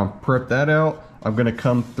 prep that out. I'm going to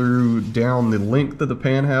come through down the length of the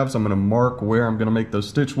pan halves. I'm going to mark where I'm going to make those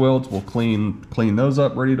stitch welds. We'll clean those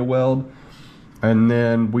up, ready to weld. And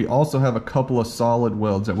then we also have a couple of solid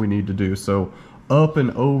welds that we need to do. So up and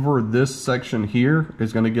over this section here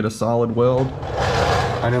is going to get a solid weld.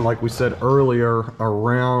 And then like we said earlier,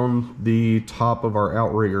 around the top of our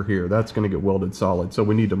outrigger here, that's going to get welded solid. So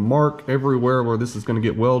we need to mark everywhere where this is going to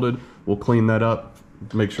get welded. We'll clean that up,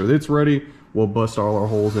 make sure it's ready. We'll bust all our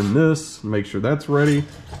holes in this, make sure that's ready,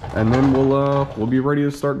 and then we'll be ready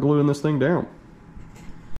to start gluing this thing down.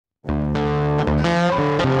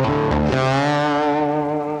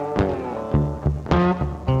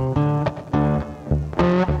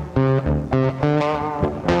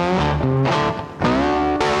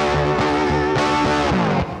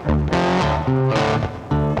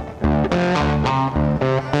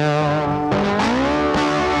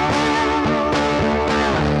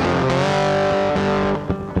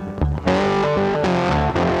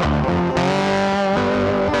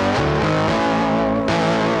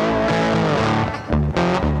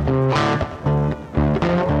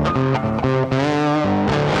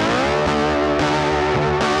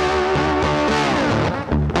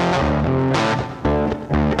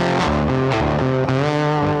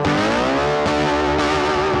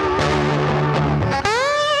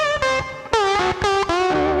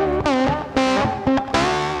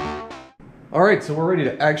 Alright, so we're ready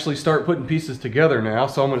to actually start putting pieces together now.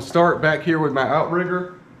 So I'm going to start back here with my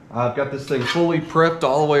outrigger. I've got this thing fully prepped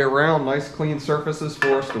all the way around, nice clean surfaces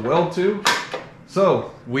for us to weld to.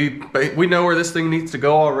 So we know where this thing needs to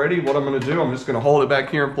go already. What I'm going to do, I'm just going to hold it back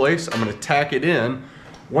here in place. I'm going to tack it in.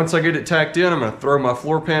 Once I get it tacked in, I'm going to throw my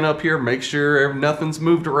floor pan up here, make sure nothing's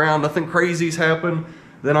moved around, nothing crazy's happened.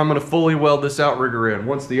 Then I'm going to fully weld this outrigger in.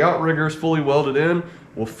 Once the outrigger is fully welded in,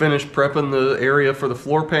 we'll finish prepping the area for the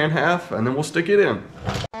floor pan half, and then we'll stick it in.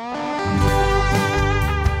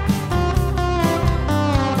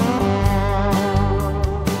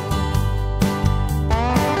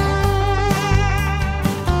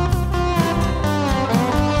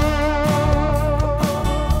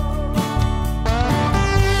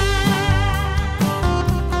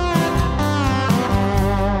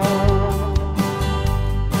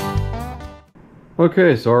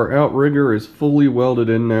 Okay, so our outrigger is fully welded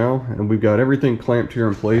in now, and we've got everything clamped here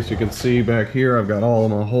in place. You can see back here I've got all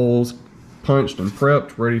of my holes punched and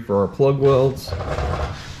prepped, ready for our plug welds.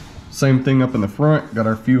 Same thing up in the front, got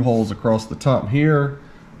our few holes across the top here.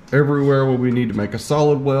 Everywhere where we need to make a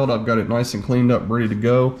solid weld, I've got it nice and cleaned up, ready to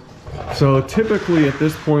go. So typically at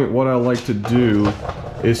this point, what I like to do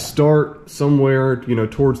is start somewhere, you know,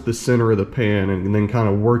 towards the center of the pan and then kind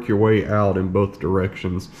of work your way out in both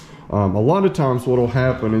directions. A lot of times what will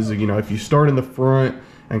happen is, you know, if you start in the front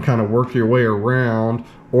and kind of work your way around,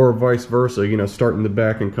 or vice versa, you know, start in the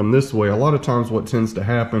back and come this way, a lot of times what tends to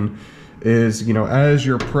happen is, you know, as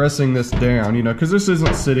you're pressing this down, you know, because this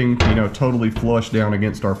isn't sitting, you know, totally flush down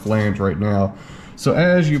against our flange right now. So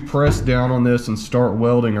as you press down on this and start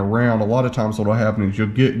welding around, a lot of times what will happen is you'll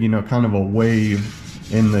get, you know, kind of a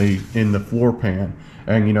wave in the floor pan.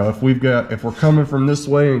 And you know, if we're coming from this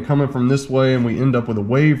way and coming from this way and we end up with a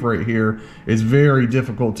wave right here, it's very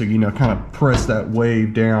difficult to, you know, kind of press that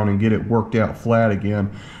wave down and get it worked out flat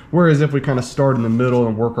again. Whereas if we kind of start in the middle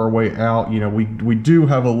and work our way out, you know, we do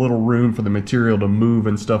have a little room for the material to move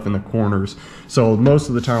and stuff in the corners. So most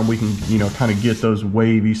of the time we can, you know, kind of get those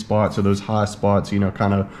wavy spots or those high spots, you know,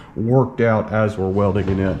 kind of worked out as we're welding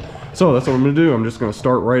it in. So that's what I'm going to do. I'm just going to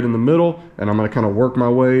start right in the middle and I'm going to kind of work my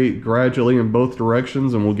way gradually in both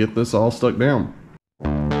directions and we'll get this all stuck down.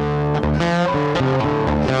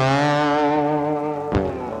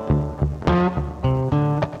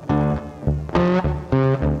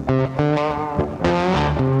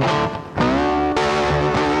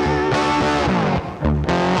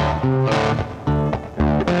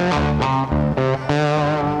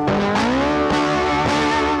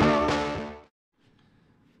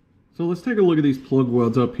 So let's take a look at these plug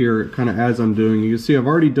welds up here kind of as I'm doing. You can see I've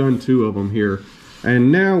already done 2 of them here.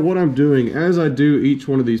 And now what I'm doing as I do each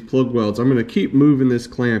one of these plug welds, I'm going to keep moving this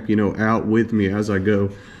clamp, you know, out with me as I go.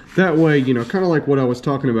 That way, you know, kind of like what I was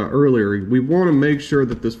talking about earlier, we want to make sure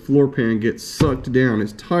that this floor pan gets sucked down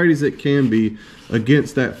as tight as it can be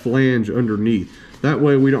against that flange underneath. That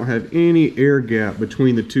way we don't have any air gap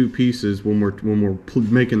between the 2 pieces when we're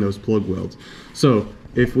making those plug welds. So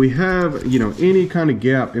if we have, you know, any kind of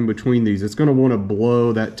gap in between these, it's going to want to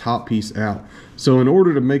blow that top piece out. So in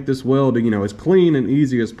order to make this weld, you know, as clean and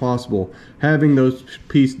easy as possible, having those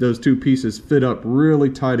 2 pieces fit up really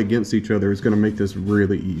tight against each other is going to make this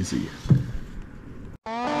really easy.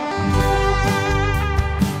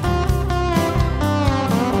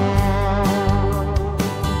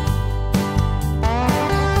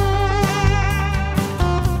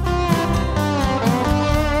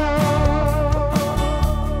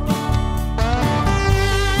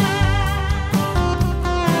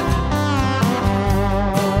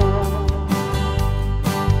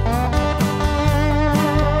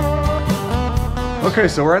 Okay,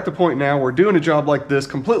 so we're at the point now where doing a job like this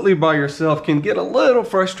completely by yourself can get a little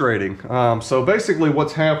frustrating. So basically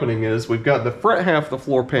what's happening is we've got the front half of the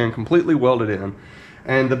floor pan completely welded in,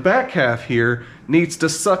 and the back half here needs to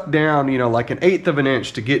suck down, you know, like 1/8 of an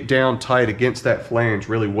inch to get down tight against that flange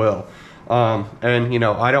really well. And you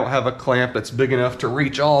know, I don't have a clamp that's big enough to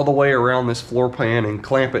reach all the way around this floor pan and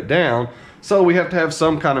clamp it down. So we have to have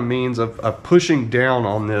some kind of means of pushing down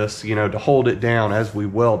on this, you know, to hold it down as we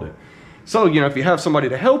weld it. So, you know, if you have somebody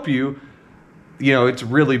to help you, you know, it's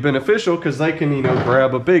really beneficial because they can, you know,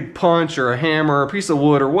 grab a big punch or a hammer or a piece of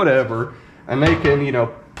wood or whatever, and they can, you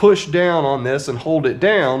know, push down on this and hold it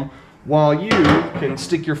down while you can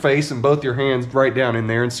stick your face and both your hands right down in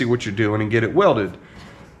there and see what you're doing and get it welded.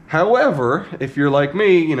 However, if you're like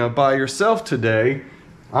me, you know, by yourself today,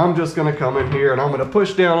 I'm just going to come in here and I'm going to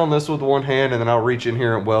push down on this with one hand and then I'll reach in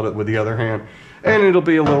here and weld it with the other hand. And it'll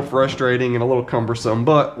be a little frustrating and a little cumbersome,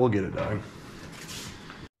 but we'll get it done.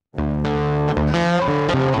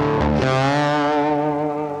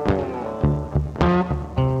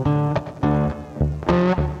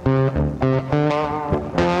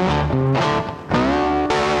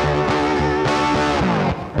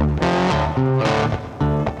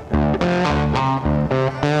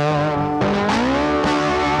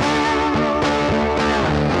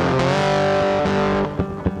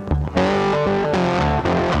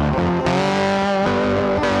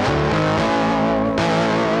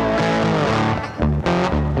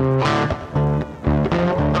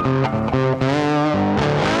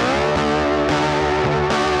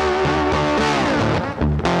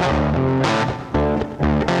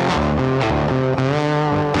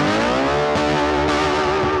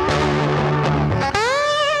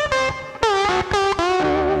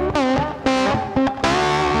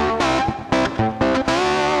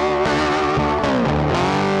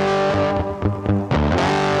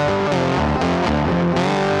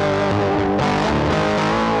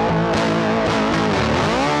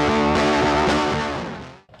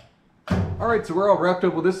 Alright, so we're all wrapped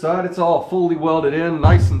up with this side. It's all fully welded in,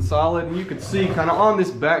 nice and solid. And you can see kind of on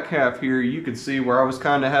this back half here, you can see where I was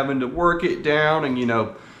kind of having to work it down and, you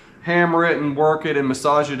know, hammer it and work it and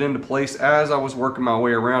massage it into place as I was working my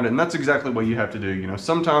way around it. And that's exactly what you have to do. You know,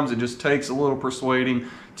 sometimes it just takes a little persuading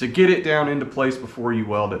to get it down into place before you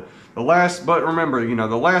weld it. But remember, you know,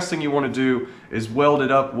 the last thing you want to do is weld it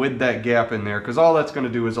up with that gap in there, because all that's going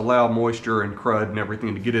to do is allow moisture and crud and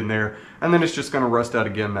everything to get in there, and then it's just going to rust out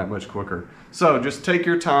again that much quicker. So just take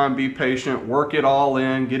your time, be patient, work it all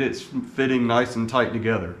in, get it fitting nice and tight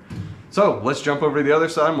together. So let's jump over to the other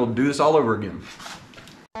side and we'll do this all over again.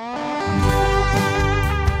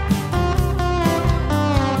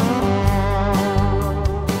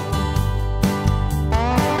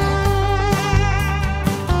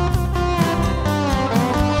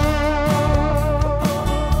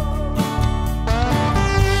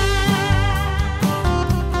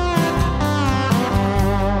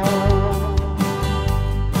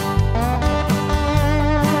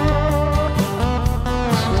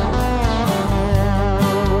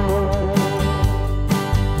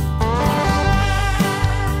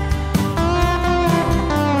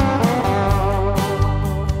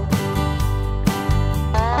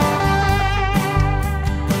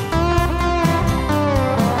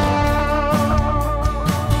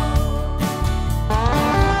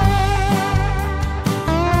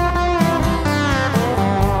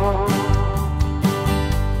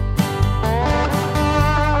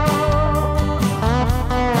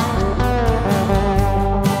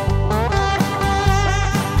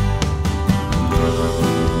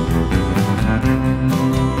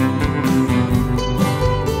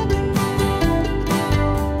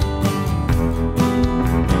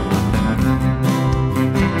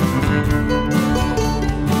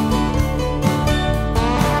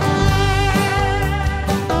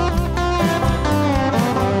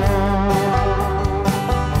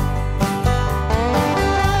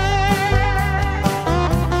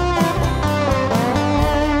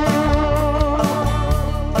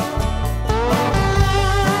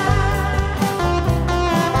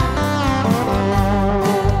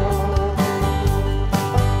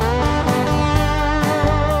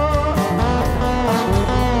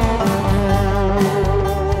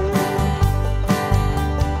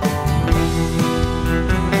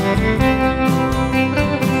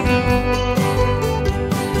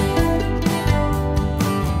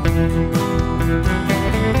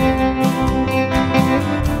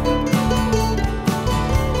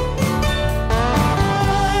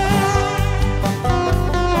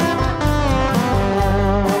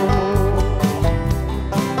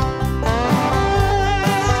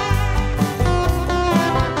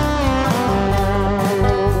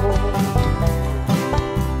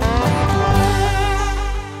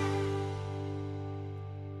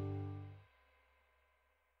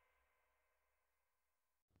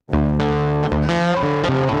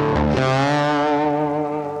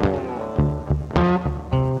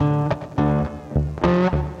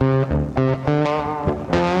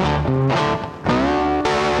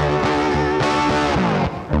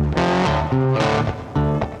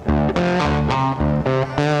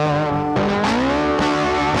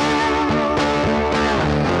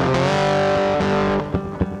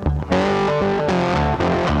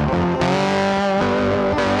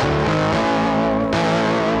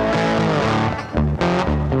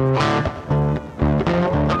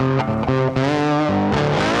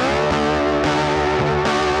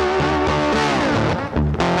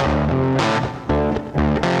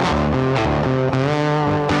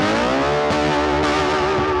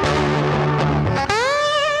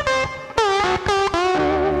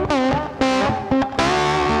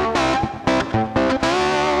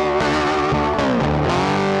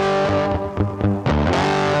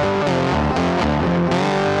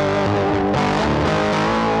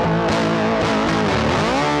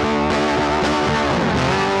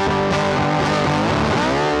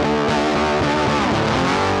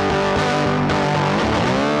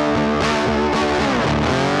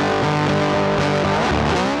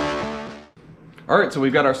 Alright, so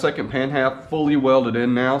we've got our second pan half fully welded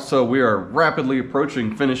in now, so we are rapidly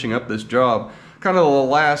approaching finishing up this job. Kind of the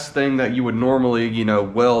last thing that you would normally, you know,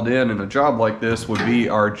 weld in a job like this would be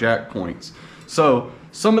our jack points. So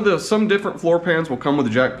some different floor pans will come with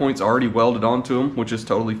the jack points already welded onto them, which is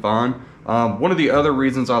totally fine. One of the other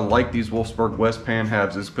reasons I like these Wolfsburg West pan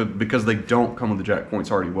halves is because they don't come with the jack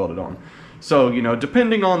points already welded on. So, you know,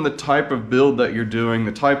 depending on the type of build that you're doing,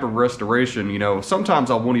 the type of restoration, you know, sometimes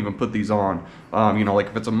I won't even put these on. You know, like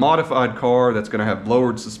if it's a modified car that's going to have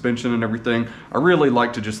lowered suspension and everything, I really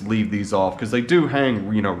like to just leave these off because they do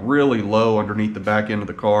hang, you know, really low underneath the back end of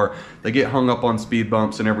the car. They get hung up on speed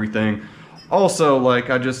bumps and everything. Also, like,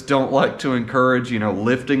 I just don't like to encourage, you know,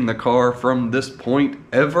 lifting the car from this point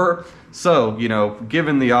ever. So, you know,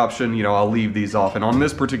 given the option, you know, I'll leave these off. And on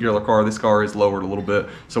this particular car, this car is lowered a little bit,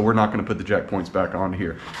 so we're not going to put the jack points back on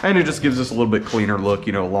here. And it just gives us a little bit cleaner look,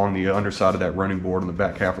 you know, along the underside of that running board on the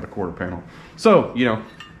back half of the quarter panel. So, you know,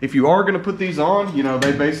 if you are going to put these on, you know,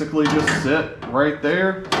 they basically just sit right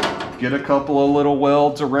there. Get a couple of little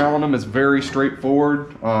welds around them. It's very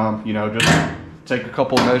straightforward. You know, just take a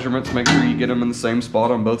couple of measurements, make sure you get them in the same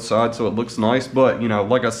spot on both sides so it looks nice. But, you know,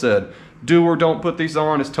 like I said, do or don't put these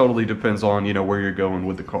on. It totally depends on, you know, where you're going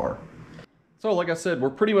with the car. So like I said,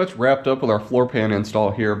 we're pretty much wrapped up with our floor pan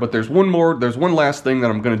install here, but there's one last thing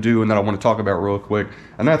that I'm going to do and that I want to talk about real quick,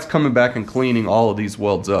 and that's coming back and cleaning all of these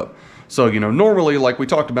welds up. So, you know, normally, like we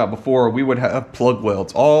talked about before, we would have plug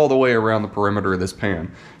welds all the way around the perimeter of this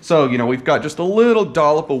pan. So, you know, we've got just a little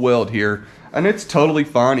dollop of weld here, and it's totally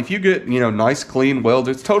fine. If you get, you know, nice clean welds,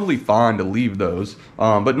 it's totally fine to leave those.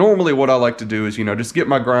 But normally what I like to do is, you know, just get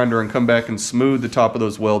my grinder and come back and smooth the top of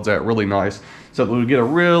those welds out really nice so that we get a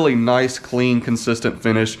really nice, clean, consistent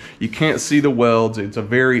finish. You can't see the welds. It's a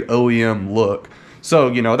very OEM look. So,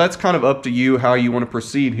 you know, that's kind of up to you how you want to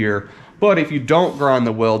proceed here. But if you don't grind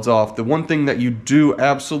the welds off, the one thing that you do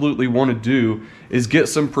absolutely want to do is get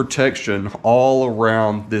some protection all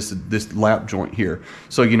around this lap joint here.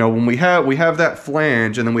 So, you know, when we have that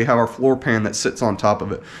flange and then we have our floor pan that sits on top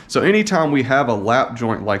of it. So anytime we have a lap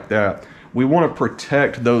joint like that, we want to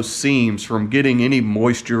protect those seams from getting any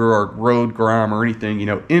moisture or road grime or anything, you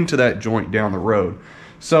know, into that joint down the road.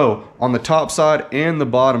 So on the top side and the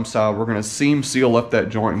bottom side, we're going to seam seal up that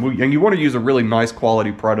joint. And you want to use a really nice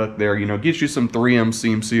quality product there. You know, get you some 3M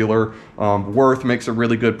seam sealer. Worth makes a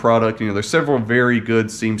really good product. You know, there's several very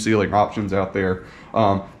good seam sealing options out there.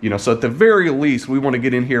 You know, so at the very least, we want to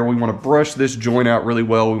get in here. We want to brush this joint out really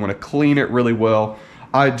well. We want to clean it really well.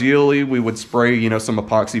 Ideally, we would spray, you know, some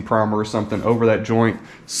epoxy primer or something over that joint,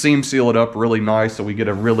 seam seal it up really nice so we get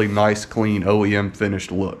a really nice, clean OEM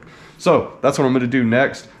finished look. So that's what I'm going to do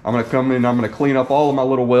next. I'm going to come in, I'm going to clean up all of my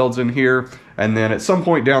little welds in here, and then at some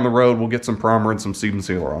point down the road, we'll get some primer and some seam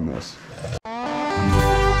sealer on this.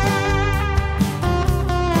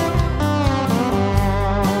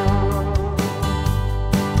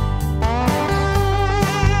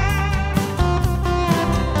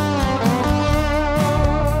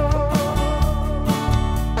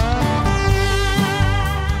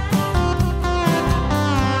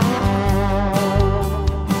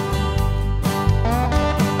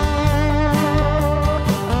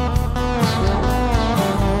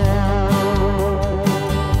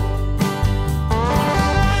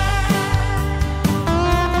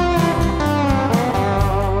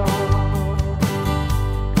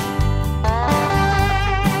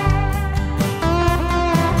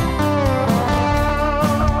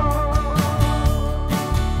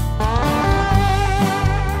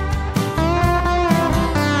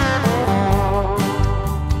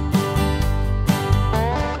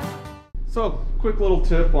 So, quick little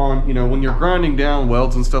tip on, you know, when you're grinding down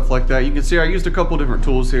welds and stuff like that, you can see I used a couple different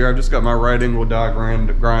tools here. I've just got my right angle die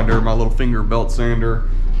grinder, my little finger belt sander,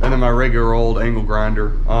 and then my regular old angle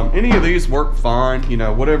grinder. Any of these work fine, you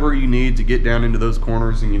know, whatever you need to get down into those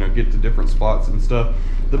corners and, you know, get to different spots and stuff.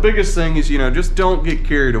 The biggest thing is, you know, just don't get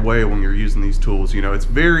carried away when you're using these tools. You know, it's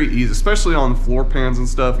very easy, especially on floor pans and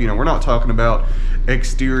stuff. You know, we're not talking about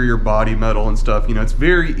exterior body metal and stuff. You know, it's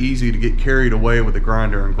very easy to get carried away with the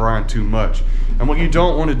grinder and grind too much. And what you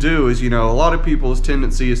don't want to do is, you know, a lot of people's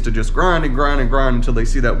tendency is to just grind and grind and grind until they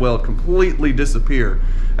see that weld completely disappear.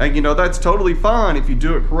 And, you know, that's totally fine if you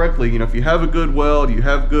do it correctly. You know, if you have a good weld, you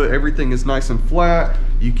have good, everything is nice and flat,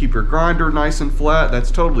 you keep your grinder nice and flat,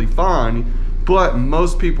 that's totally fine. But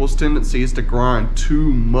most people's tendency is to grind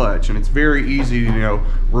too much, and it's very easy to, you know,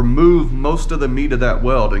 remove most of the meat of that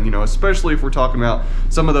weld. And, you know, especially if we're talking about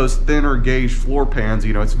some of those thinner gauge floor pans,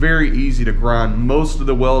 you know, it's very easy to grind most of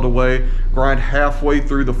the weld away, grind halfway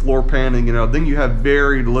through the floor pan, and, you know, then you have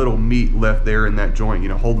very little meat left there in that joint, you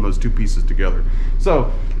know, holding those two pieces together.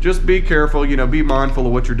 So just be careful, you know, be mindful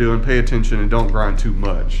of what you're doing, pay attention, and don't grind too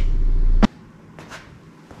much.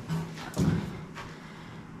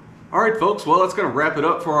 Alright folks, well that's going to wrap it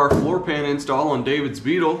up for our floor pan install on David's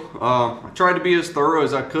Beetle. I tried to be as thorough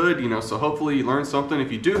as I could, you know, so hopefully you learned something. If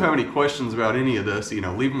you do have any questions about any of this, you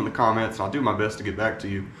know, leave them in the comments and I'll do my best to get back to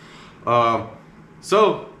you.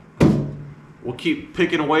 So, we'll keep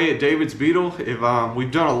picking away at David's Beetle.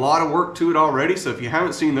 We've done a lot of work to it already, so if you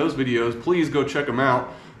haven't seen those videos, please go check them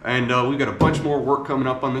out. And we've got a bunch more work coming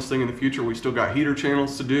up on this thing in the future. We still got heater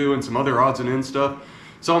channels to do and some other odds and ends stuff.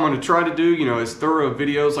 So I'm going to try to do, as thorough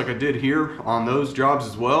videos like I did here on those jobs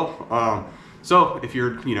as well. So if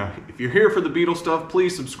you're here for the Beetle stuff,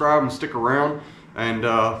 please subscribe and stick around. And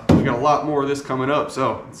we got a lot more of this coming up.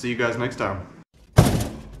 So see you guys next time.